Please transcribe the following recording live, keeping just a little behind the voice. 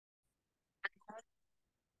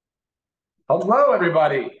Hello,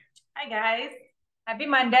 everybody. Hi, guys. Happy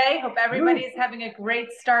Monday. Hope everybody's having a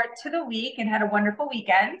great start to the week and had a wonderful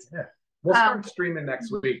weekend. Yeah. We'll start streaming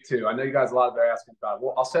next week, too. I know you guys a lot are asking about it.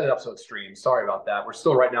 Well, I'll set it up so it streams. Sorry about that. We're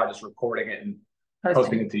still right now just recording it and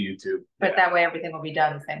posting it to YouTube. But that way everything will be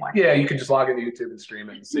done the same way. Yeah, you can just log into YouTube and stream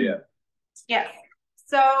it and see it. Yes.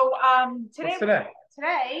 So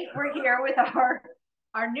today we're here with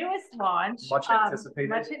our newest launch. Much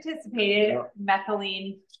anticipated. Yeah.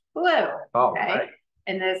 Methylene Blue. Oh, okay. Right.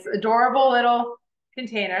 In this adorable little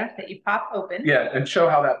container that you pop open. Yeah, and show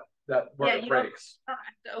how that breaks. You don't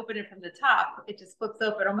have to open it from the top. It just flips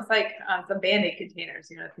open, almost like some Band-Aid containers.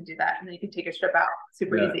 You can do that, and then you can take a strip out.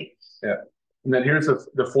 Super easy. Yeah. And then here's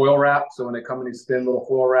the foil wrap. So when they come in these thin little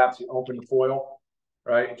foil wraps, you open the foil,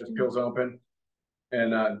 right? It just peels open.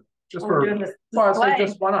 And just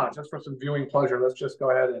why not? Just for some viewing pleasure, let's just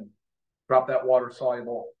go ahead and drop that water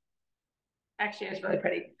soluble. Actually, it's really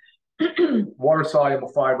pretty. Water soluble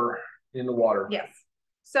fiber in the water. Yes.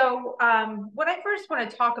 So what I first want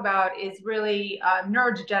to talk about is really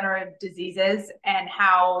neurodegenerative diseases and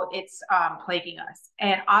how it's plaguing us.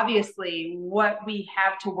 And obviously what we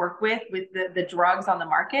have to work with the drugs on the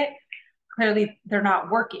market, clearly they're not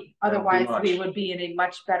working. Otherwise we would be in a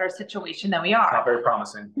much better situation than we are. Not very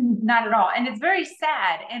promising. Not at all. And it's very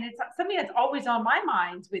sad. And it's something that's always on my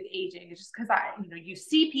mind with aging. It's just because you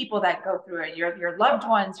see people that go through it, your loved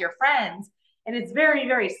ones, your friends, and it's very,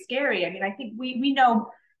 very scary. I mean, I think we know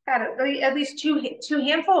at least two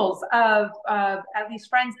handfuls of at least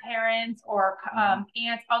friends, parents, or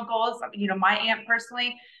aunts, uncles, my aunt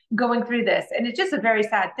personally going through this. And it's just a very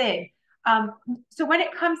sad thing. So when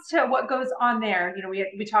it comes to what goes on there,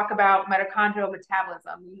 we talk about mitochondrial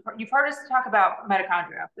metabolism. You've heard us talk about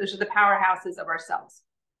mitochondria. Those are the powerhouses of our cells.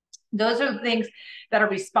 Those are the things that are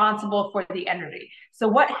responsible for the energy. So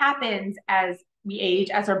what happens as we age,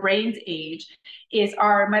 as our brains age, is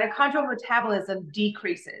our mitochondrial metabolism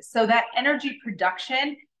decreases. So that energy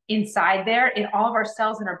production inside there in all of our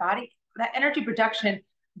cells in our body, that energy production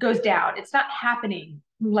goes down. It's not happening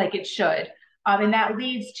like it should. And that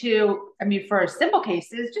leads to, for simple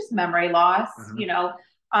cases, just memory loss,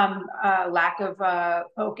 lack of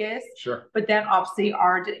focus. Sure. But then obviously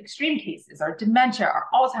our extreme cases, our dementia, our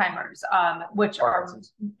Alzheimer's, which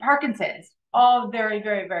Parkinson's, all very,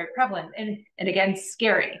 very, very prevalent and again,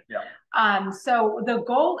 scary. Yeah. So the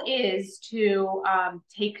goal is to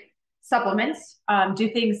take supplements, do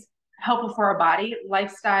things helpful for our body,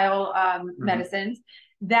 lifestyle medicines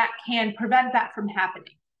that can prevent that from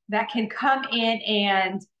happening, that can come in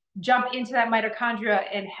and jump into that mitochondria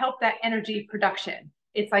and help that energy production.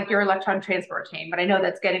 It's like your electron transport chain, but I know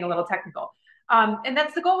that's getting a little technical. And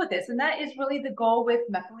that's the goal with this. And that is really the goal with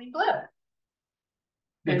Methylene Blue.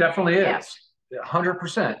 It definitely is.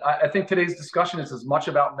 100%. I think today's discussion is as much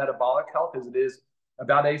about metabolic health as it is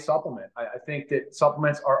about a supplement. I think that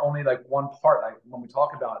supplements are only like one part when we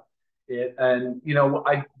talk about it. And,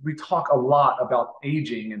 we talk a lot about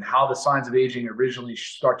aging and how the signs of aging originally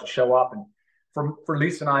start to show up. And for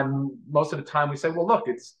Lisa and I, most of the time we say, well, look,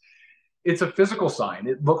 it's a physical sign.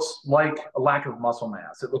 It looks like a lack of muscle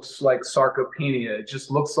mass. It looks like sarcopenia. It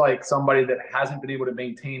just looks like somebody that hasn't been able to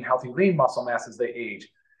maintain healthy lean muscle mass as they age.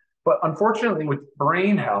 But unfortunately, with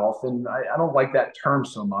brain health, and I don't like that term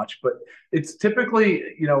so much, but it's typically,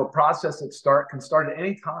 a process that can start at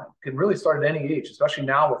any time, can really start at any age, especially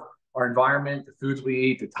now with our environment, the foods we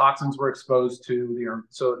eat, the toxins we're exposed to.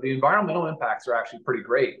 So the environmental impacts are actually pretty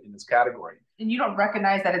great in this category. And you don't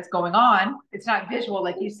recognize that it's going on. It's not visual,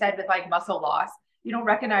 like you said, with like muscle loss. You don't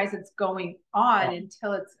recognize it's going on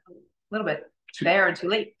until it's a little bit there and too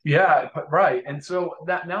late. Yeah, right. And so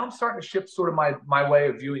that now I'm starting to shift sort of my way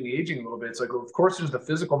of viewing aging a little bit. It's like, of course, there's the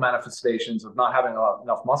physical manifestations of not having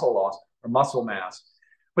enough muscle loss or muscle mass.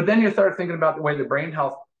 But then you start thinking about the way the brain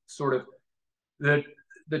health sort of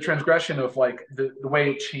the transgression of like the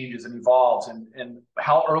way it changes and evolves and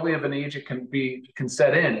how early of an age it can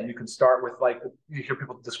set in. And you can start with like, you hear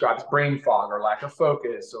people describe as brain fog or lack of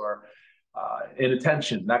focus or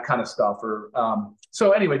inattention, that kind of stuff.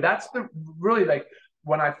 So anyway, that's really like,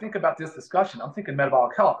 when I think about this discussion, I'm thinking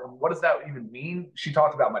metabolic health. And what does that even mean? She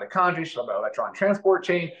talked about mitochondria, she talked about electron transport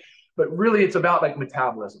chain, but really it's about like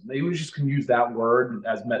metabolism. Maybe we just can use that word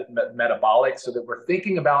as metabolic, so that we're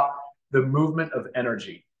thinking about the movement of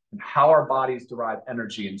energy and how our bodies derive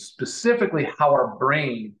energy, and specifically how our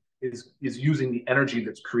brain is using the energy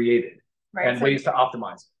that's created, and ways to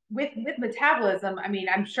optimize it. With metabolism,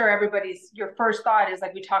 I'm sure your first thought is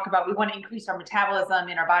like, we talk about, we want to increase our metabolism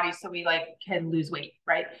in our bodies so we can lose weight,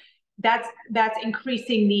 right? that's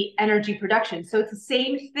increasing the energy production. So it's the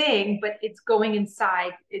same thing, but it's going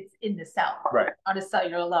inside, it's in the cell, right, on a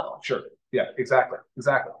cellular level. Sure. Yeah, exactly.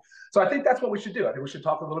 So I think that's what we should do. I think we should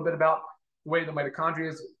talk a little bit about the way the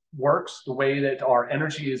mitochondria works, the way that our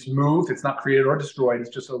energy is moved. It's not created or destroyed.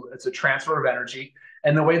 It's a transfer of energy,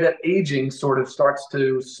 and the way that aging sort of starts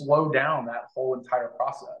to slow down that whole entire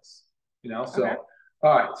process. So okay.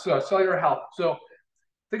 All right. So cellular health. So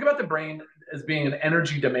think about the brain as being an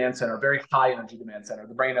energy demand center, a very high energy demand center,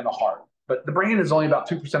 the brain and the heart. But the brain is only about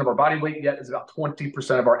 2% of our body weight, yet is about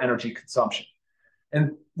 20% of our energy consumption.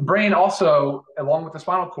 And the brain also, along with the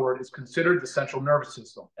spinal cord, is considered the central nervous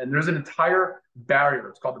system. And there's an entire barrier.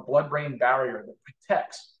 It's called the blood-brain barrier that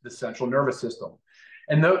protects the central nervous system.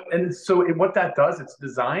 And so what that does, it's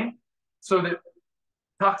designed so that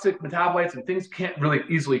toxic metabolites and things can't really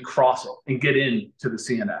easily cross it and get into the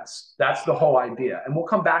CNS. That's the whole idea. And we'll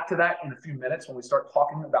come back to that in a few minutes when we start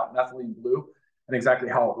talking about methylene blue and exactly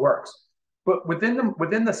how it works. But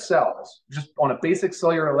within the cells, just on a basic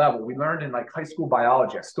cellular level, we learned in like high school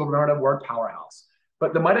biology, I still learned the word powerhouse,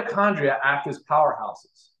 but the mitochondria act as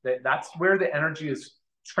powerhouses. That's where the energy is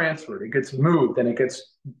transferred. It gets moved and it gets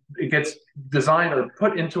designed or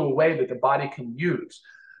put into a way that the body can use.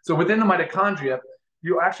 So within the mitochondria,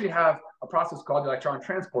 you actually have a process called the electron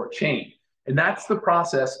transport chain. And that's the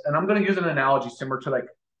process. And I'm going to use an analogy similar to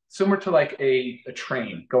like a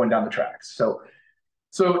train going down the tracks. So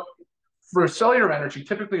for cellular energy,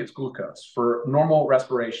 typically it's glucose. For normal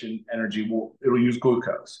respiration energy, it'll use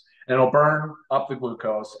glucose. And it'll burn up the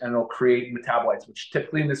glucose and it'll create metabolites, which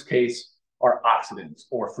typically in this case are oxidants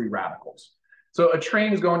or free radicals. So a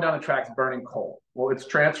train is going down the tracks burning coal. Well, it's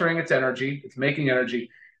transferring its energy, it's making energy,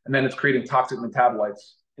 and then it's creating toxic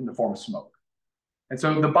metabolites in the form of smoke. And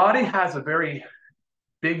so the body has a very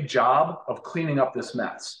big job of cleaning up this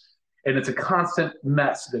mess. And it's a constant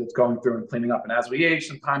mess that it's going through and cleaning up. And as we age,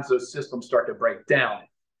 sometimes those systems start to break down.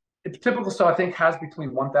 A typical cell, I think, has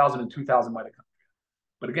between 1,000 and 2,000 mitochondria.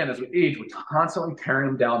 But again, as we age, we're constantly tearing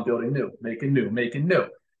them down, building new, making new, making new.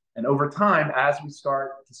 And over time, as we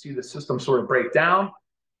start to see the system sort of break down,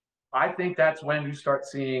 I think that's when you start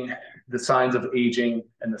seeing the signs of aging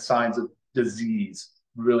and the signs of disease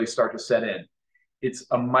really start to set in. It's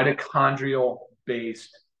a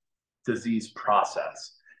mitochondrial-based disease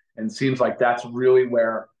process. And it seems like that's really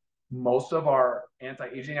where most of our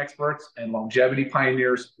anti-aging experts and longevity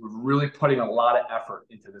pioneers are really putting a lot of effort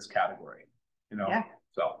into this category. Yeah.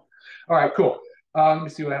 So, all right, cool. Let me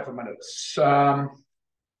see what I have for my notes.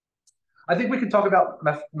 I think we can talk about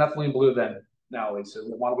methylene blue then. Now, Lisa,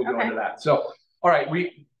 why don't we go into that? So, all right,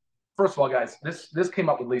 first of all, guys, this came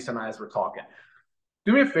up with Lisa and I as we're talking.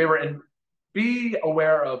 Do me a favor and be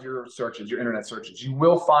aware of your searches, your internet searches. You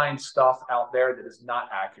will find stuff out there that is not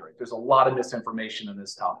accurate. There's a lot of misinformation in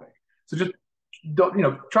this topic. So just don't,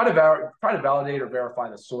 try to validate or verify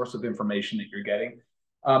the source of information that you're getting.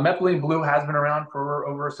 Methylene blue has been around for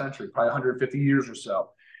over a century, probably 150 years or so.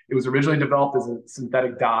 It was originally developed as a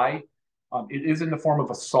synthetic dye. It is in the form of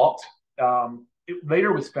a salt. It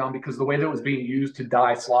later was found because the way that it was being used to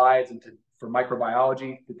dye slides and for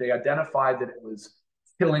microbiology, that they identified that it was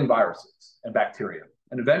killing viruses and bacteria.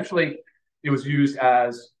 And eventually it was used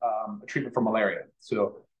as a treatment for malaria.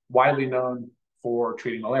 So widely known for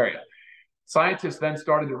treating malaria. Scientists then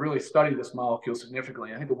started to really study this molecule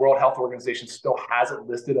significantly. I think the World Health Organization still has it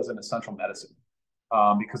listed as an essential medicine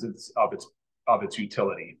because of its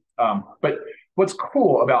utility. But what's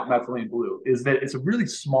cool about methylene blue is that it's a really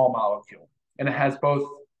small molecule and it has both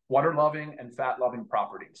water-loving and fat-loving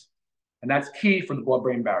properties. And that's key for the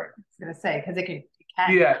blood-brain barrier. I was going to say, because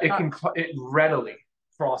it readily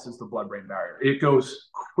crosses the blood-brain barrier. It goes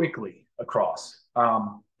quickly across,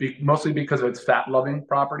 mostly because of its fat-loving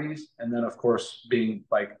properties. And then, of course, being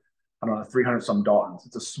 300 some Daltons,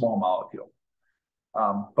 it's a small molecule.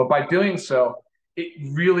 But by doing so, it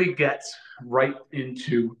really gets right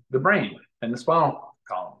into the brain and the spinal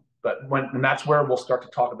column. And that's where we'll start to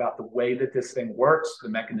talk about the way that this thing works, the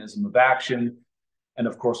mechanism of action. And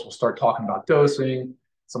of course, we'll start talking about dosing,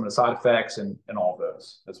 some of the side effects and all of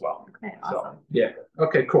those as well. Okay, awesome. So, yeah.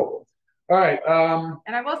 Okay, cool. All right.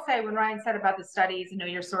 And I will say, when Ryan said about the studies,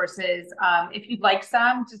 your sources, if you'd like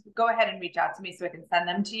some, just go ahead and reach out to me so I can send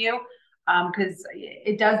them to you. Because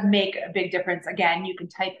it does make a big difference. Again, you can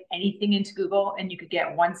type anything into Google and you could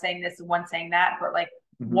get one saying this and one saying that, but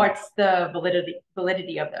what's the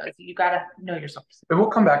validity of those? You got to know your sources. And we'll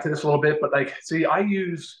come back to this a little bit, but I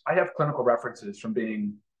have clinical references from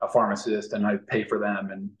being a pharmacist and I pay for them.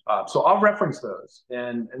 And so I'll reference those.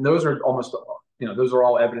 And those are almost, those are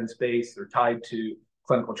all evidence-based. They're tied to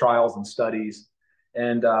clinical trials and studies.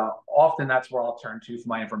 And often that's where I'll turn to for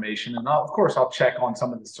my information. And of course, I'll check on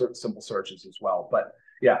some of the simple searches as well. But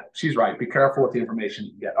yeah, she's right. Be careful with the information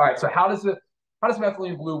you get. All right. So how does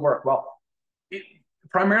methylene blue work? Well,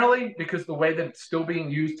 primarily because the way that it's still being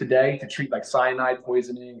used today to treat like cyanide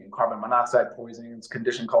poisoning and carbon monoxide poisoning, it's a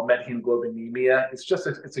condition called methemoglobinemia.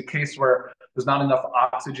 It's a case where there's not enough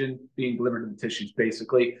oxygen being delivered to the tissues,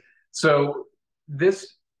 basically. So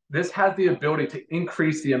this has the ability to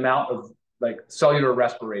increase the amount of like cellular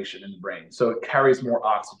respiration in the brain, so it carries more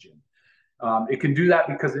oxygen. It can do that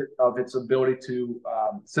because of its ability to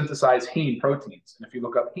synthesize heme proteins. And if you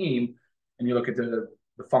look up heme and you look at the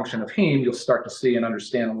function of heme, you'll start to see and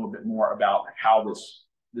understand a little bit more about how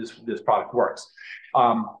this product works.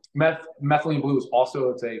 Methylene blue is also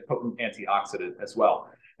a potent antioxidant as well.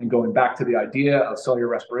 And going back to the idea of cellular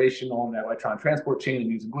respiration on that electron transport chain and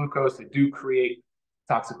using glucose, they do create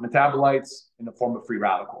toxic metabolites in the form of free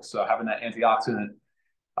radicals. So having that antioxidant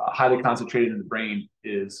highly concentrated in the brain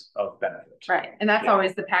is of benefit. Right. And that's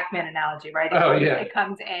always the Pac-Man analogy, right? It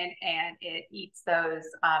comes in and it eats those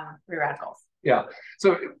free radicals. Yeah.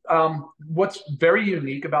 So what's very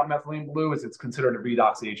unique about methylene blue is it's considered a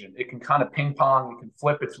redox agent. It can kind of ping pong, it can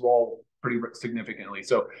flip its role pretty significantly.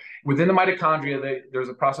 So within the mitochondria, there's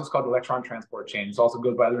a process called the electron transport chain. It also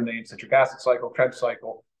goes by other names, citric acid cycle, Krebs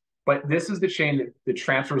cycle. But this is the chain that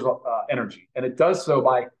transfers energy. And it does so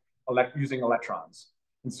by using electrons.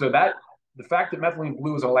 And so the fact that methylene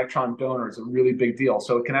blue is an electron donor is a really big deal.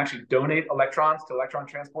 So it can actually donate electrons to electron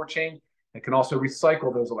transport chain. It can also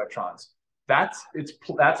recycle those electrons. That's its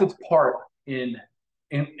part in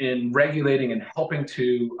regulating and helping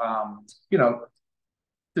to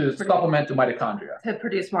to supplement the mitochondria to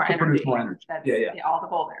produce more energy. That's, all the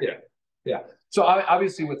bolder. Yeah. So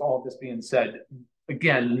obviously, with all of this being said,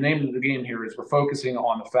 again, the name of the game here is we're focusing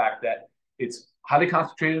on the fact that it's highly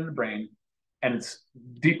concentrated in the brain and it's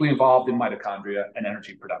deeply involved in mitochondria and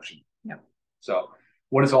energy production. Yeah. So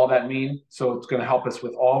what does all that mean? So it's going to help us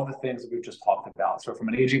with all of the things that we've just talked about. So from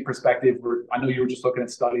an aging perspective, I know you were just looking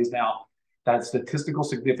at studies now that statistical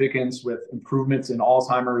significance with improvements in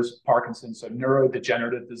Alzheimer's, Parkinson's, so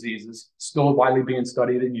neurodegenerative diseases, still widely being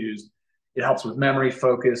studied and used. It helps with memory,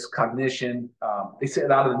 focus, cognition. They say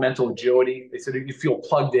it out of the mental agility. They said you feel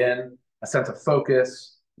plugged in, a sense of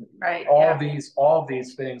focus. Right. All of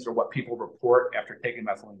these things are what people report after taking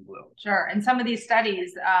methylene blue. Sure. And some of these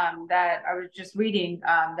studies that I was just reading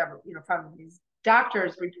that from these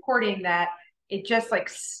doctors reporting that it just like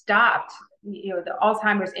stopped the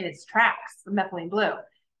Alzheimer's in its tracks, the methylene blue.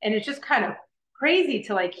 And it's just kind of crazy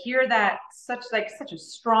to like hear that such a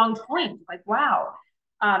strong point. Like, wow.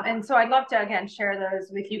 And so I'd love to again share those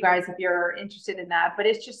with you guys if you're interested in that. But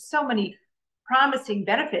it's just so many promising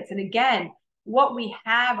benefits. And again, what we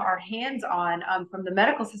have our hands on from the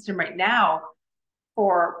medical system right now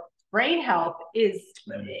for brain health is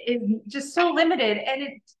just so limited,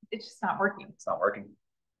 and it's just not working. It's not working.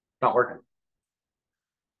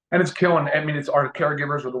 And it's killing. I mean, it's our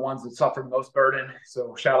caregivers are the ones that suffer the most burden.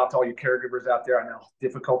 So shout out to all you caregivers out there. I know how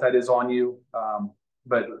difficult that is on you.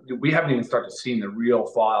 But we haven't even started seeing the real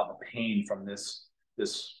fallout, the pain from this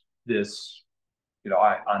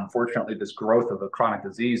unfortunately, this growth of a chronic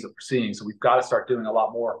disease that we're seeing. So we've got to start doing a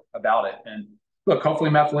lot more about it. And look, hopefully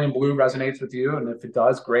methylene blue resonates with you. And if it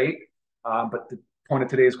does, great. But the point of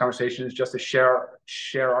today's conversation is just to share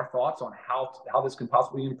our thoughts on how this can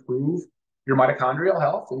possibly improve your mitochondrial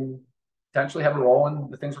health and potentially have a role in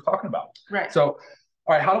the things we're talking about. Right. So,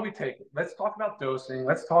 all right, how do we take it? Let's talk about dosing.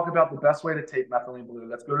 Let's talk about the best way to take methylene blue.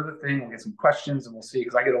 Let's go to the thing. We'll get some questions and we'll see,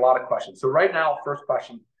 because I get a lot of questions. So right now, first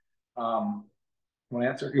question, you want to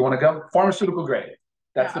answer? You want to go? Pharmaceutical grade.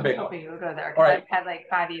 That's the big one. You will go there. All right. I've had like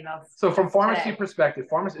 5 emails. So from pharmacy perspective,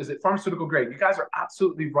 is it pharmaceutical grade? You guys are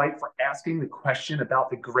absolutely right for asking the question about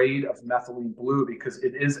the grade of methylene blue, because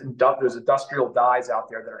there's industrial dyes out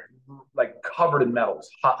there that are like covered in metals,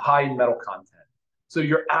 high in metal content. So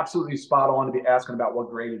you're absolutely spot on to be asking about what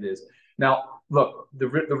grade it is. Now, look, the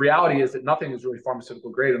reality is that nothing is really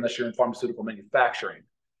pharmaceutical grade unless you're in pharmaceutical manufacturing.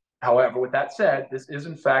 However, with that said, this is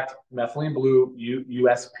in fact methylene blue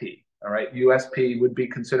USP. All right, USP would be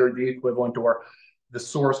considered the equivalent or the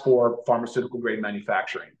source for pharmaceutical grade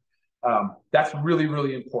manufacturing. That's really,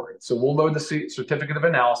 really important. So we'll load the certificate of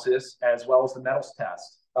analysis as well as the metals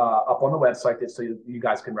test up on the website so you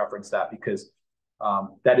guys can reference that, because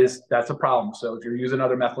that's a problem. So if you're using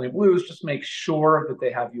other methylene blues, just make sure that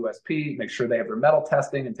they have USP, make sure they have their metal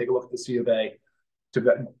testing, and take a look at the C of A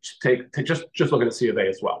to just look at the C of A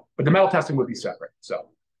as well. But the metal testing would be separate. So,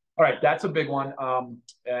 all right, that's a big one.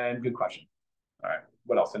 And good question. All right,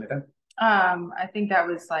 what else? Anything? I think that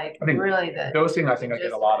was really the dosing. I think I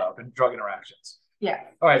get a lot of, and drug interactions. Yeah.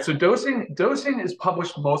 All right. So dosing is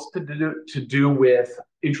published most to do with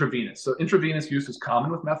intravenous. So intravenous use is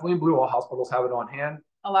common with methylene blue. All hospitals have it on hand.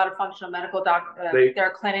 A lot of functional medical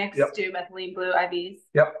their clinics do methylene blue IVs.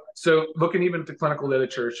 Yep. So looking even at the clinical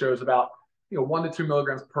literature shows about 1 to 2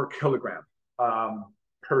 milligrams per kilogram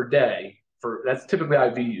per day. That's typically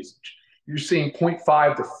IV usage. You're seeing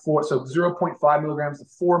 0.5 to 4, so 0.5 milligrams to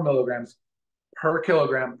 4 milligrams per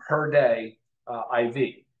kilogram per day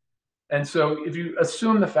IV. And so if you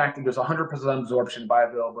assume the fact that there's 100% absorption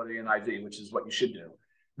bioavailability in IV, which is what you should do,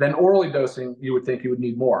 then orally dosing, you would think you would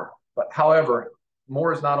need more. But however,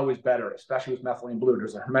 more is not always better, especially with methylene blue.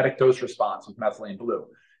 There's a hermetic dose response with methylene blue.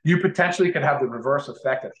 You potentially could have the reverse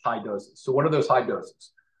effect at high doses. So what are those high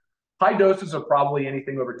doses? High doses are probably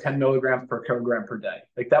anything over 10 milligrams per kilogram per day.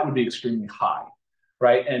 Like that would be extremely high,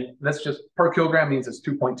 right? And that's just per kilogram means it's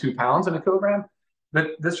 2.2 pounds in a kilogram.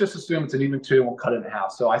 But let's just assume it's an even 2 and we'll cut it in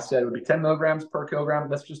half. So I said it would be 10 milligrams per kilogram.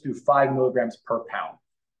 Let's just do 5 milligrams per pound.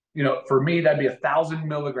 For me, that'd be 1,000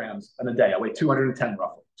 milligrams in a day. I weigh 210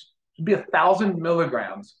 roughly. It'd be 1,000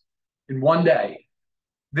 milligrams in one day.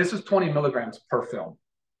 This is 20 milligrams per film.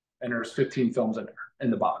 And there's 15 films in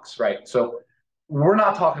the box, right? So we're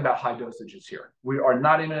not talking about high dosages here. We are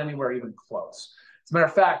not even anywhere even close. As a matter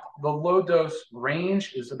of fact, the low dose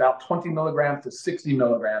range is about 20 milligrams to 60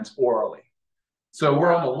 milligrams orally. So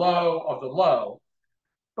we're on the low of the low,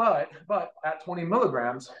 but at 20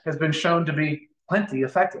 milligrams has been shown to be plenty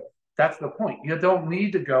effective. That's the point. You don't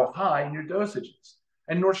need to go high in your dosages,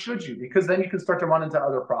 and nor should you, because then you can start to run into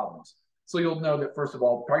other problems. So you'll know that, first of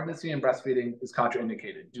all, pregnancy and breastfeeding is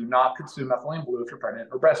contraindicated. Do not consume methylene blue if you're pregnant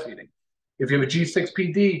or breastfeeding. If you have a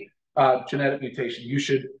G6PD genetic mutation, you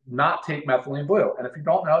should not take methylene blue. And if you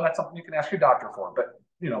don't know, that's something you can ask your doctor for, but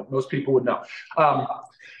most people would know.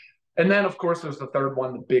 And then, of course, there's the third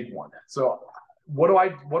one, the big one. So what do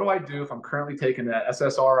I do if I'm currently taking an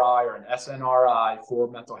SSRI or an SNRI for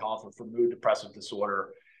mental health or for mood depressive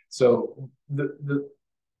disorder? So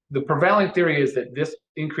the prevailing theory is that this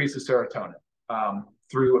increases serotonin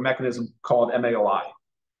through a mechanism called MAOI.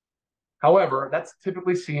 However, that's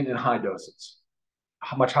typically seen in high doses,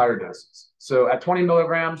 much higher doses. So at 20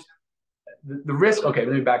 milligrams, the risk, okay,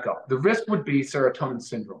 let me back up. The risk would be serotonin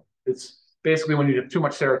syndrome. It's basically when you have too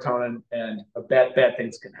much serotonin and bad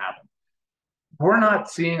things can happen. We're not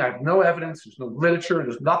seeing, I have no evidence, there's no literature,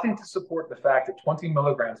 there's nothing to support the fact that 20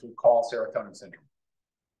 milligrams would cause serotonin syndrome.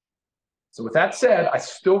 So with that said, I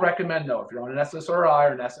still recommend, no, if you're on an SSRI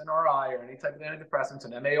or an SNRI or any type of antidepressants,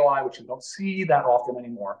 an MAOI, which you don't see that often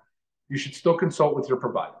anymore, you should still consult with your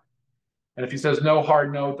provider. And if he says no,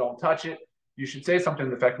 hard no, don't touch it, you should say something to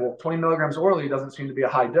the effect, well, 20 milligrams orally doesn't seem to be a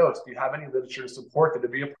high dose. Do you have any literature to support that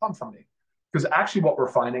it'd be a problem for me? Because actually what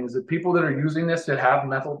we're finding is that people that are using this that have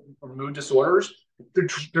mental or mood disorders,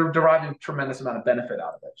 they're deriving a tremendous amount of benefit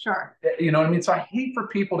out of it. Sure. You know what I mean? So I hate for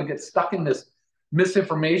people to get stuck in this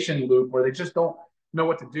misinformation loop where they just don't know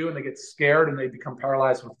what to do and they get scared and they become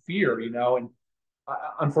paralyzed with fear, and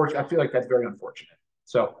unfortunately, I feel like that's very unfortunate.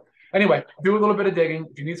 So anyway, do a little bit of digging.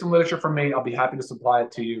 If you need some literature from me, I'll be happy to supply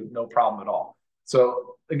it to you. No problem at all.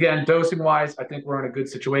 So again, dosing wise, I think we're in a good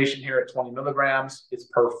situation here at 20 milligrams. It's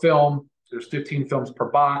per film. There's 15 films per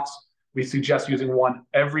box. We suggest using one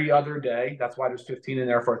every other day. That's why there's 15 in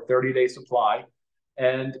there for a 30-day supply.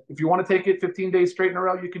 And if you want to take it 15 days straight in a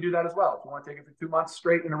row, you can do that as well. If you want to take it for 2 months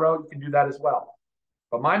straight in a row, you can do that as well.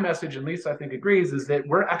 But my message, and Lisa, I think, agrees, is that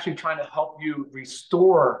we're actually trying to help you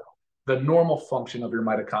restore the normal function of your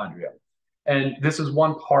mitochondria. And this is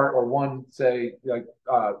one part or one, say,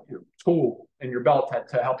 tool in your belt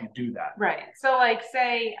to help you do that. Right. So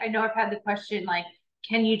say, I know I've had the question,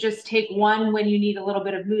 can you just take one when you need a little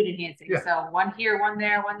bit of mood enhancing? Yeah. So one here, one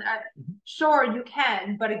there, one there. Mm-hmm. Sure, you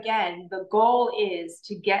can. But again, the goal is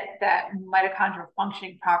to get that mitochondrial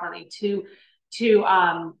functioning properly to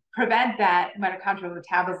prevent that mitochondrial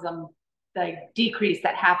metabolism, decrease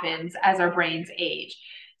that happens as our brains age.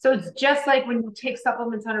 So it's just like when you take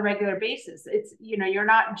supplements on a regular basis. It's, you're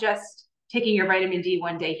not just taking your vitamin D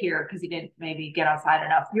one day here because you didn't maybe get outside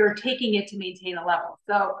enough. You're taking it to maintain a level.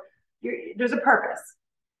 So there's a purpose.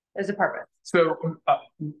 There's a purpose. So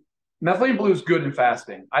methylene blue is good in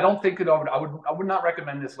fasting. I don't think I would not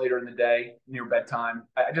recommend this later in the day near bedtime.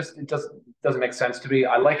 It doesn't make sense to me.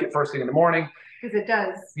 I like it first thing in the morning. Because it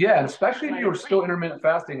does. Yeah, and especially if you're still intermittent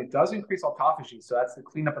fasting, it does increase autophagy. So that's the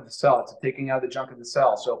cleanup of the cell. It's taking out the junk of the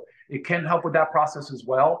cell. So it can help with that process as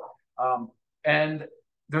well. And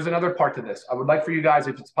there's another part to this. I would like for you guys,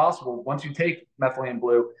 if it's possible, once you take methylene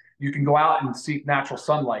blue, you can go out and seek natural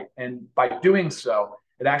sunlight. And by doing so,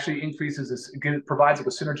 it actually increases this, it provides a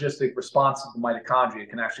synergistic response to the mitochondria. It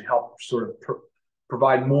can actually help sort of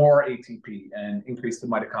provide more ATP and increase the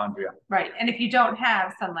mitochondria. Right. And if you don't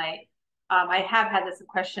have sunlight, I have had this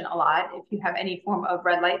question a lot. If you have any form of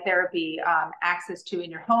red light therapy access to in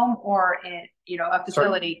your home or in, a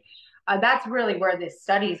facility, that's really where the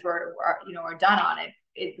studies are done on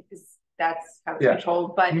it, because that's how it's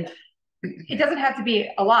controlled. But it doesn't have to be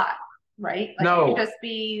a lot, right? Like no, it could just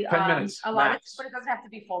be 10 minutes, a lot, max. But it doesn't have to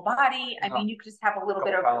be full body. I mean, you could just have a little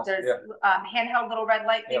bit of, there's handheld little red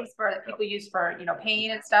light things that people use for,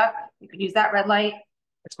 pain and stuff. You could use that red light.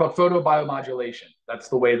 It's called photobiomodulation. That's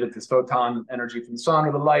the way that this photon energy from the sun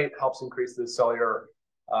or the light helps increase the cellular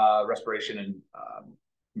respiration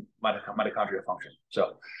and mitochondrial function.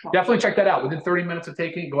 So definitely check that out. Within 30 minutes of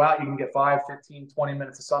taking it, go out, you can get 5, 15, 20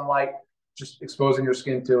 minutes of sunlight, just exposing your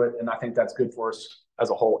skin to it. And I think that's good for us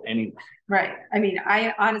as a whole anyway. Right. I mean,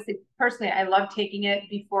 I honestly, personally, I love taking it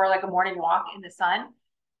before like a morning walk in the sun.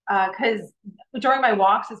 Because during my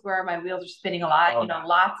walks is where my wheels are spinning a lot,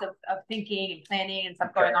 lots of thinking and planning and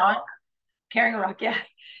stuff going on. Carrying a rock, yeah.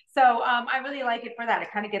 So I really like it for that. It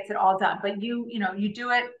kind of gets it all done. But you do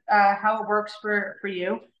it how it works for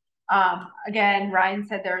you. Again, Ryan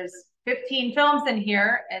said there's 15 films in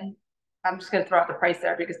here, and I'm just going to throw out the price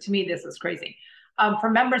there because to me this is crazy. For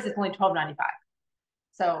members, it's only $12.95.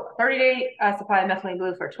 So 30-day supply of Methylene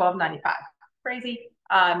Blue for $12.95. Crazy.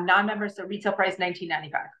 Non-members, the retail price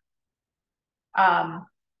 $19.95.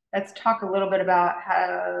 Let's talk a little bit about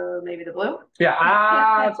how maybe the blue.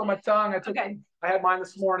 Yeah, it's on my tongue. I had mine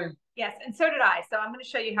this morning. Yes, and so did I. So I'm going to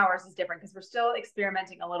show you how ours is different because we're still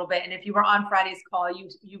experimenting a little bit. And if you were on Friday's call,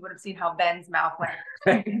 you would have seen how Ben's mouth went.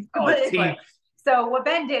 So what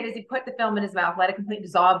Ben did is he put the film in his mouth, let it completely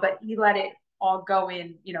dissolve, but he let it all go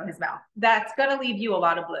in, his mouth. That's going to leave you a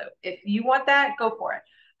lot of blue. If you want that, go for it.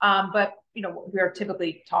 But we're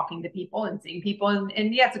typically talking to people and seeing people,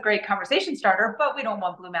 and yeah, it's a great conversation starter, but we don't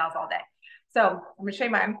want blue mouths all day. So I'm going to show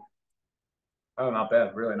you mine. Oh, not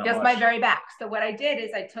bad. Really not just much. My very back. So what I did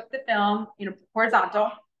is I took the film, horizontal.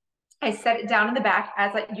 I set it down in the back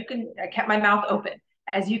I kept my mouth open.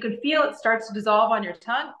 As you can feel, it starts to dissolve on your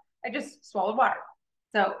tongue. I just swallowed water.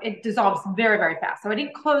 So it dissolves very, very fast. So I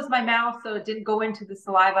didn't close my mouth, so it didn't go into the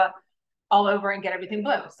saliva all over and get everything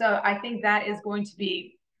blue. So I think that is going to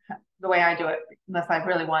be the way I do it, unless I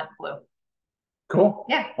really want blue. Cool.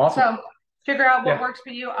 Yeah. Awesome. So figure out what works for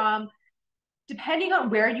you. Depending on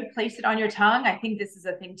where you place it on your tongue, I think this is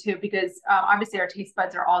a thing too, because obviously our taste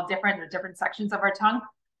buds are all different. There are different sections of our tongue.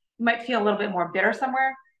 You might feel a little bit more bitter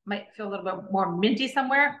somewhere, might feel a little bit more minty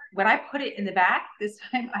somewhere. When I put it in the back this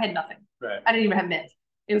time, I had nothing. Right. I didn't even have mint.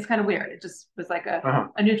 It was kind of weird. It just was like a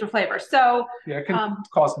neutral flavor. So yeah, it can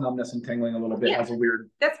cause numbness and tingling a little bit. Has a weird.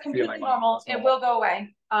 That's completely normal. It will go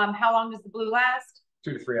away. How long does the blue last?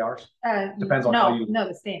 2 to 3 hours. Depends on how you. No,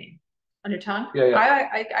 the staining on your tongue. Yeah.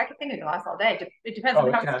 I could think it can last all day. It depends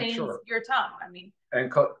on how it stains your tongue. I mean. And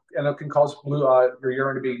it can cause blue your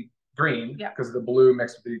urine to be green because of the blue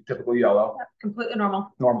mixed with the typical yellow. Yeah, completely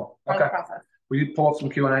normal. Normal. Okay. Will you pull up some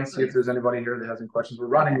Q&A, see if there's anybody here that has any questions? We're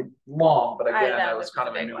running long, but again, that was kind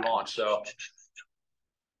of a new launch. So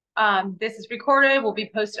this is recorded. Will be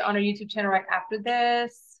posted on our YouTube channel right after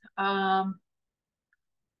this.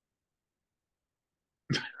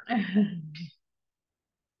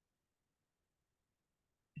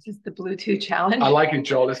 This is the Bluetooth challenge. I like it,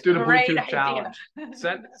 Joel. Let's do the Bluetooth challenge.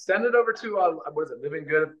 Send it over to what is it? Living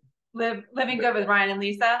Good. Living Good with Ryan and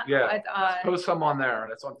Lisa. Yeah. Let's post some on there.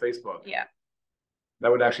 That's on Facebook. Yeah. That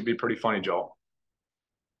would actually be pretty funny, Joel.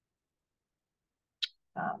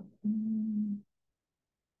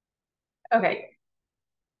 Okay.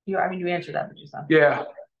 You answered that, but you said. Yeah.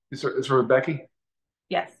 It's for Becky?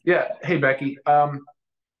 Yes. Yeah. Hey, Becky.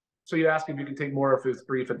 So you asked if you can take more if it's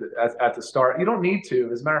brief at the start. You don't need to.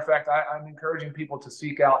 As a matter of fact, I'm encouraging people to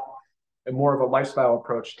seek out a more of a lifestyle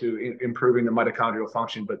approach to improving the mitochondrial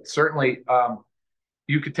function. But certainly,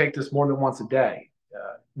 you could take this more than once a day.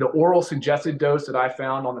 The oral suggested dose that I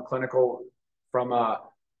found on the clinical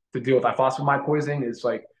to deal with ifosfamide poisoning is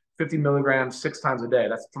like 50 milligrams 6 times a day.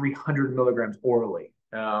 That's 300 milligrams orally.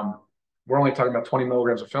 We're only talking about 20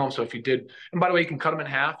 milligrams of film. So if you did, and by the way, you can cut them in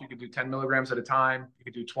half. You could do 10 milligrams at a time. You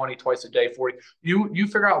could do 20 twice a day, 40. You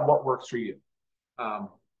figure out what works for you.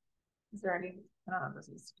 Is there any? I don't know if this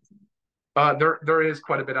is. There is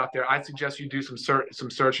quite a bit out there. I suggest you do some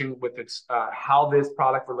searching with how this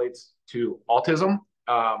product relates to autism,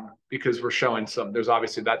 because we're showing there's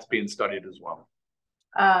obviously that's being studied as well.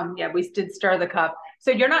 Yeah, we did stir the cup. So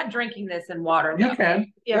you're not drinking this in water. You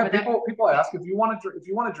can. Yeah, people ask if you want to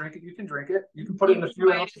drink it, you can drink it. You can put it in a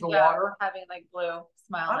few ounces of water. Having like blue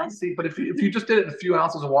smile. I don't see, but if you just did it in a few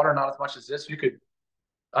ounces of water, not as much as this, you could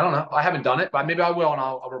I don't know. I haven't done it, but maybe I will, and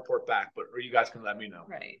I'll report back. But or you guys can let me know.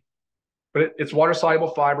 Right. But it's water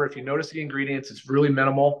soluble fiber. If you notice the ingredients, it's really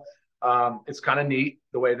minimal. It's kind of neat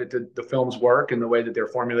the way that the films work and the way that they're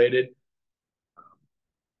formulated.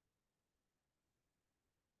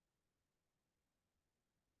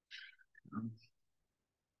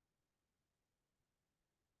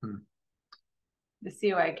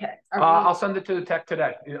 The COA kit. I'll send it to the tech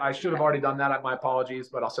today. I should have already done that. My apologies,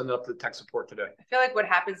 but I'll send it up to the tech support today. I feel like what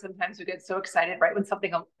happens sometimes we get so excited right when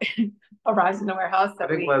something arrives in the warehouse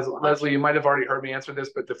that I think Leslie, you might have already heard me answer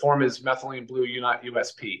this, but the form is Methylene Blue, not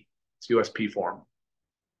USP. It's USP form.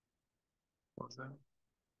 What was that?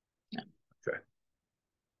 No. Okay.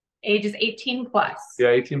 Age is 18 plus. Yeah,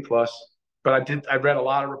 18 plus. But I read a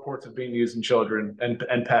lot of reports of being used in children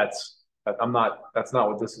and pets. That's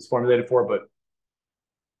not what this is formulated for, but.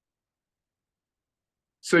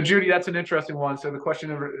 So Judy, that's an interesting one. So the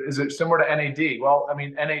question is it similar to NAD? Well, I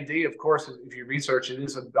mean, NAD, of course, if you research, it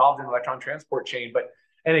is involved in the electron transport chain, but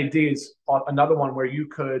NAD is another one where you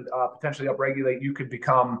could potentially upregulate.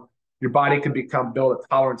 Your body could build a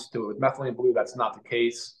tolerance to it. With methylene blue, that's not the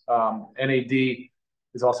case. NAD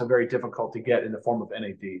is also very difficult to get in the form of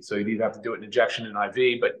NAD. So you'd either have to do it in injection and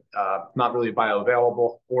IV, but not really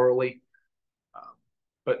bioavailable orally.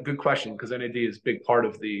 But good question, because NAD is a big part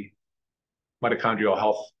of the mitochondrial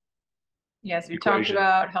health. Yes, we talked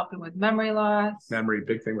about helping with memory loss. Memory,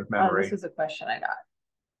 big thing with memory. This is a question I got.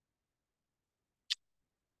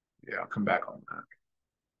 Yeah, I'll come back on that.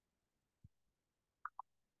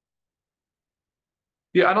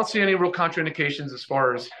 Yeah, I don't see any real contraindications as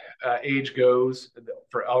far as age goes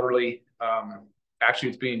for elderly. Actually,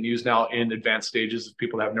 it's being used now in advanced stages of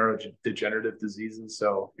people that have neurodegenerative diseases.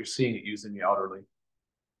 So you're seeing it used in the elderly.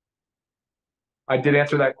 I did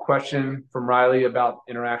answer that question from Riley about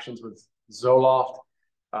interactions with Zoloft.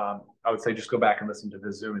 I would say just go back and listen to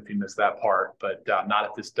the Zoom if you missed that part, but not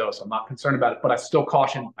at this dose. I'm not concerned about it, but I still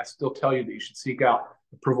tell you that you should seek out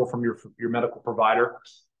approval from your medical provider,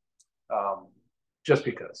 just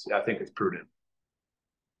because I think it's prudent.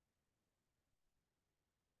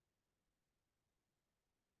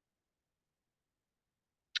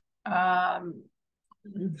 I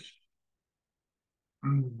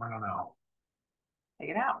don't know. Take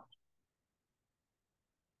it out.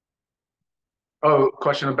 Oh,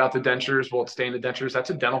 question about the dentures. Will it stay in the dentures? That's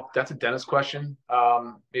a dentist question.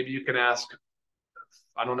 Maybe you can ask.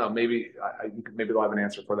 I don't know. Maybe they'll have an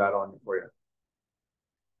answer for that for you.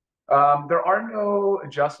 There are no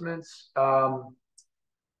adjustments. So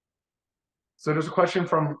there's a question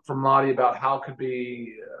from Lottie about how could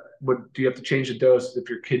be. Do you have to change the dose if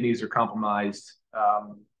your kidneys are compromised?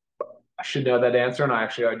 I should know that answer, and I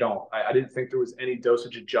don't. I didn't think there was any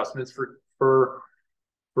dosage adjustments for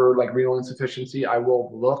like renal insufficiency. I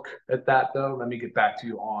will look at that though. Let me get back to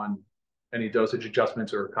you on any dosage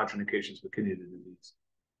adjustments or contraindications with kidney disease.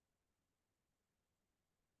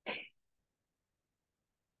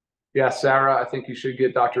 Yeah, Sarah, I think you should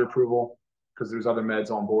get doctor approval because there's other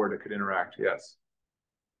meds on board that could interact. Yes.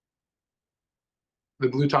 The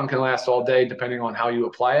blue tongue can last all day depending on how you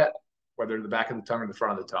apply it, whether the back of the tongue or the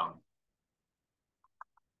front of the tongue.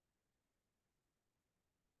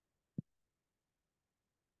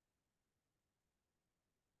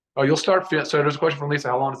 Oh, you'll start feel. So there's a question from Lisa.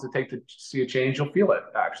 How long does it take to see a change? You'll feel it,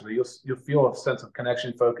 actually. You'll feel a sense of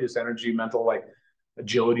connection, focus, energy, mental, like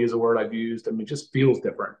agility is a word I've used. I mean, it just feels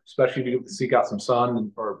different, especially if you seek out some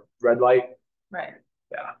sun or red light. Right.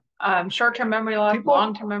 Yeah. Short-term memory loss,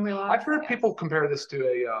 long-term memory loss. I've heard people compare this to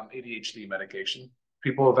a ADHD medication.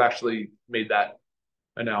 People have actually made that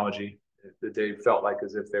analogy that they felt like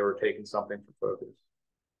as if they were taking something for focus.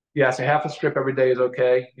 Yeah, so half a strip every day is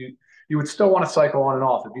okay. You would still want to cycle on and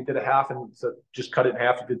off. If you did a half and so just cut it in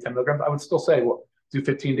half, you did 10 milligrams, I would still say, well, do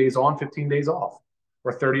 15 days on, 15 days off,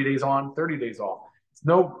 or 30 days on, 30 days off.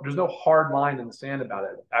 There's no hard line in the sand about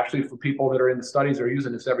it. Actually, for people that are in the studies that are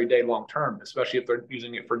using this every day long term, especially if they're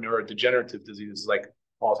using it for neurodegenerative diseases like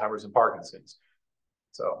Alzheimer's and Parkinson's.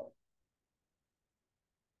 So,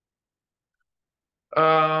 yeah,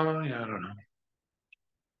 I don't know.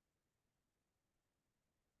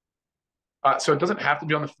 So it doesn't have to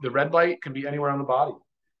be on the red light. It can be anywhere on the body.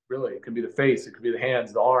 Really, it can be the face. It could be the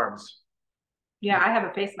hands, the arms. Yeah, I have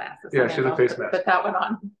a face mask. Yeah, she has a face mask. Put that one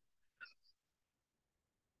on.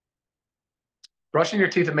 Brushing your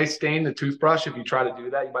teeth, it may stain the toothbrush. If you try to do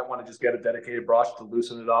that, you might want to just get a dedicated brush to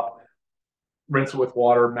loosen it up. Rinse it with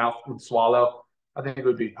water, mouth would swallow. I think it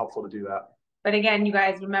would be helpful to do that. But again, you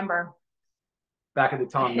guys remember, back of the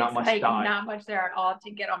tongue, not much dye. Not much there at all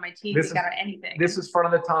to get on my teeth, to get on anything. This is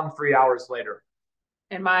front of the tongue 3 hours later.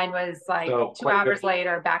 And mine was like 2 hours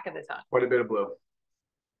later, back of the tongue. Quite a bit of blue.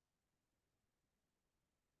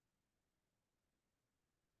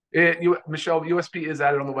 Michelle, USP is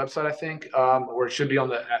added on the website, I think, or it should be on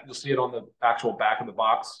the. You'll see it on the actual back of the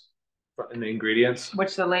box in the ingredients. Which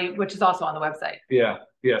is also on the website. Yeah,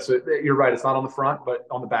 yeah. So you're right. It's not on the front, but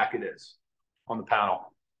on the back it is, on the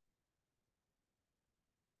panel.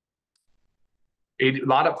 A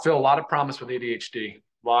lot of promise with ADHD.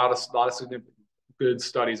 A lot of significant good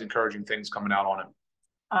studies encouraging things coming out on it.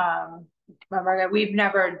 Remember, we've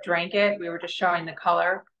never drank it. We were just showing the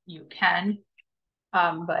color. You can,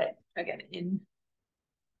 but again,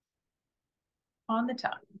 on the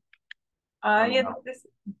tongue. Yeah, this.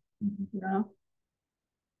 No.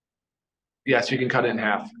 Yes, you can cut it in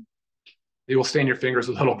half. It will stain your fingers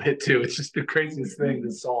a little bit too. It's just the craziest thing,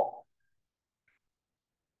 the salt.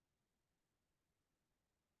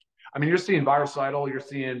 I mean, you're seeing virucidal, you're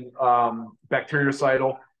seeing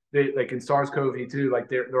bactericidal. Like in SARS-CoV-2, like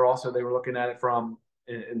they were looking at it from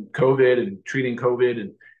in COVID and treating COVID,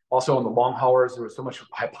 and also on the long haulers, there was so much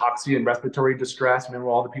hypoxia and respiratory distress. Remember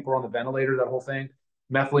all the people on the ventilator, that whole thing.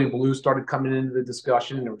 Methylene Blue started coming into the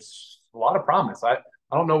discussion. There was a lot of promise. I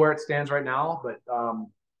don't know where it stands right now, but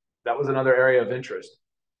that was another area of interest.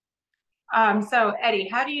 So Eddie,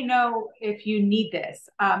 how do you know if you need this?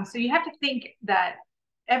 So you have to think that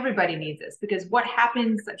everybody needs this, because what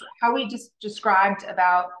happens, how we just described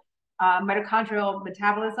about mitochondrial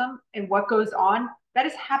metabolism and what goes on, that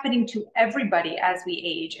is happening to everybody as we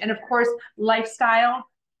age. And of course, lifestyle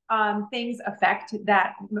things affect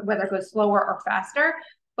that, whether it goes slower or faster.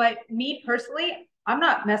 But me personally, I'm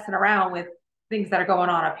not messing around with things that are going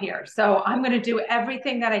on up here. So I'm going to do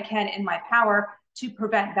everything that I can in my power to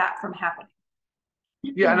prevent that from happening.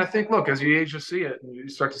 Yeah, and I think, look, as you age, you see it, and you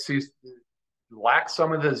start to see lack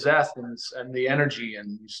some of the zest and the energy,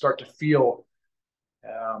 and you start to feel,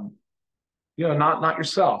 not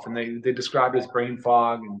yourself. And they describe it as brain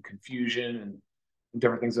fog and confusion and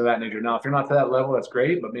different things of that nature. Now, if you're not to that level, that's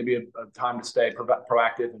great, but maybe a time to stay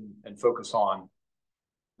proactive and focus on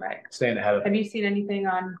staying ahead of it. Have you seen anything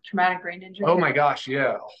on traumatic brain injury? Oh my gosh,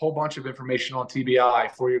 yeah, a whole bunch of information on TBI.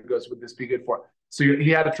 4 years ago, would this be good for him? So he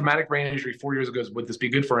had a traumatic brain injury 4 years ago. Would this be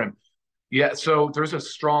good for him? Yeah, so there's a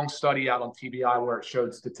strong study out on TBI where it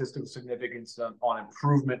showed statistical significance on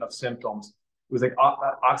improvement of symptoms. It was like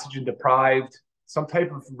oxygen deprived, some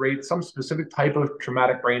specific type of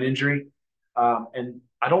traumatic brain injury. And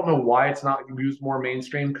I don't know why it's not used more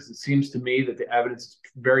mainstream, because it seems to me that the evidence is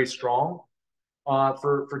very strong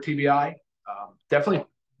for TBI. Definitely,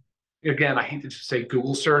 again, I hate to just say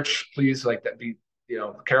Google search, please, like that, be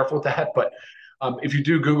careful with that. But if you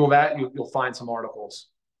do Google that, you'll find some articles.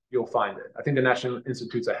 You'll find it. I think the National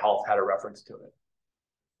Institutes of Health had a reference to it.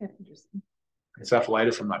 That's interesting.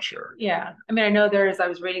 Encephalitis, I'm not sure. Yeah, I mean, I know I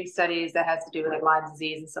was reading studies that has to do with like Lyme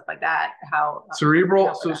disease and stuff like that. How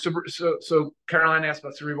cerebral. So Caroline asked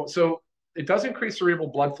about cerebral. So it does increase cerebral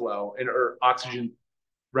blood flow or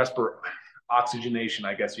oxygenation,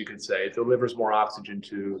 I guess you could say. It delivers more oxygen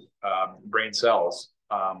to brain cells,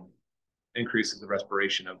 increases the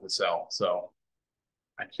respiration of the cell. So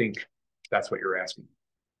I think that's what you're asking.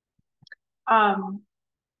 Are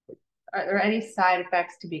there any side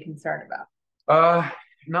effects to be concerned about?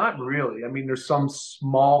 Not really. I mean, there's some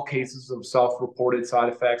small cases of self-reported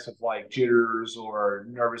side effects of like jitters or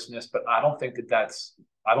nervousness, but I don't think that's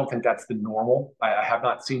the normal. I have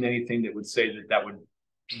not seen anything that would say that would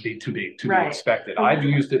be to be expected. I've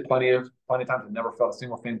used it plenty of times and never felt a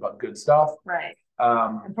single thing but good stuff. Right.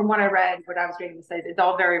 And from what I read, what I was reading to say, it's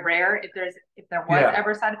all very rare. If there was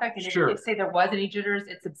ever a side effect, and if say there was any jitters,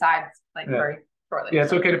 it subsides very shortly. Yeah,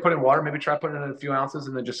 it's okay to put in water. Maybe try putting in a few ounces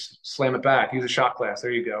and then just slam it back. Use a shot glass.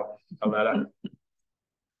 There you go, Aletta.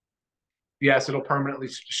 Yes, it'll permanently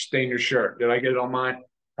stain your shirt. Did I get it on mine?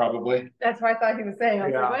 Probably. That's what I thought he was saying.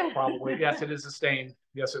 Probably. Yes, it is a stain.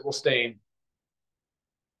 Yes, it will stain.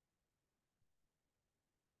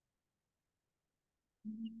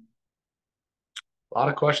 A lot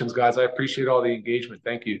of questions, guys. I appreciate all the engagement.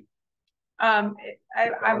 Thank you. I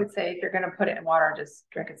would say if you're going to put it in water, just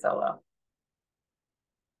drink it solo.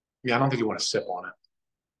 Yeah, I don't think you want to sip on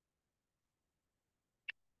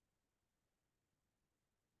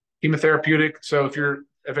it. Chemotherapeutic. So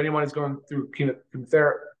if anyone is going through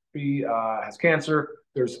chemotherapy, has cancer,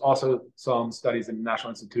 there's also some studies in the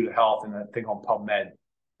National Institute of Health and a thing called PubMed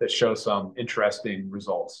that show some interesting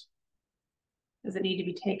results. Does it need to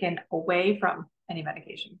be taken away from any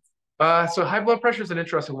medications? So high blood pressure is an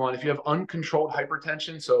interesting one. If you have uncontrolled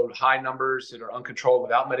hypertension, so high numbers that are uncontrolled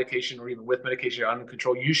without medication or even with medication you're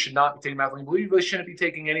uncontrolled, you should not be taking methylene blue. You really shouldn't be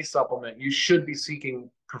taking any supplement. You should be seeking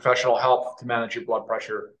professional help to manage your blood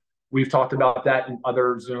pressure. We've talked about that in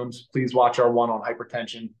other Zooms. Please watch our one on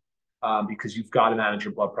hypertension. because you've got to manage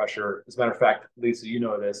your blood pressure. As a matter of fact, Lisa, you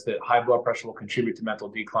know this, that high blood pressure will contribute to mental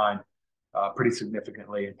decline pretty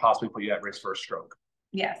significantly and possibly put you at risk for a stroke.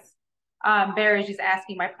 Yes. Barry's just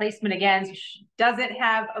asking my placement again. So she doesn't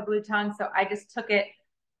have a blue tongue, so I just took it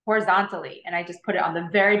horizontally and I just put it on the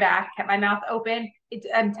very back, kept my mouth open.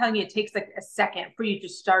 I'm telling you, it takes like a second for you to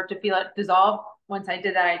start to feel it dissolve. Once I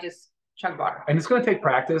did that, I just chugged water. And it's going to take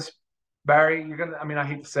practice, Barry. You're going to, I mean, I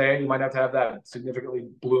hate to say it, you might have to have that significantly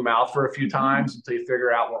blue mouth for a few times until you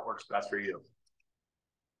figure out what works best for you.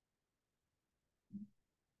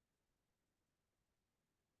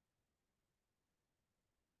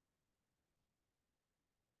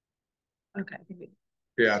 Okay.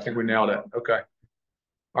 Yeah, I think we nailed it. Okay.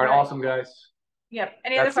 All right. Awesome, guys. Yep.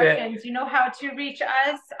 Any other questions? You know how to reach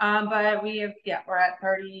us. But we have, we're at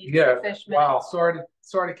 30 minutes. Wow.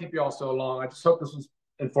 Sorry to keep you all so long. I just hope this was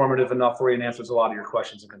informative enough for you and answers a lot of your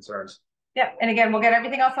questions and concerns. Yep. And again, we'll get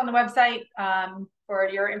everything else on the website for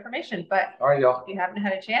your information. But all right, y'all. If you haven't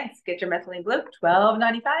had a chance, get your Methylene Blue,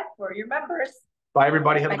 $12.95 for your members. Bye,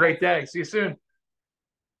 everybody. Have a great day. See you soon.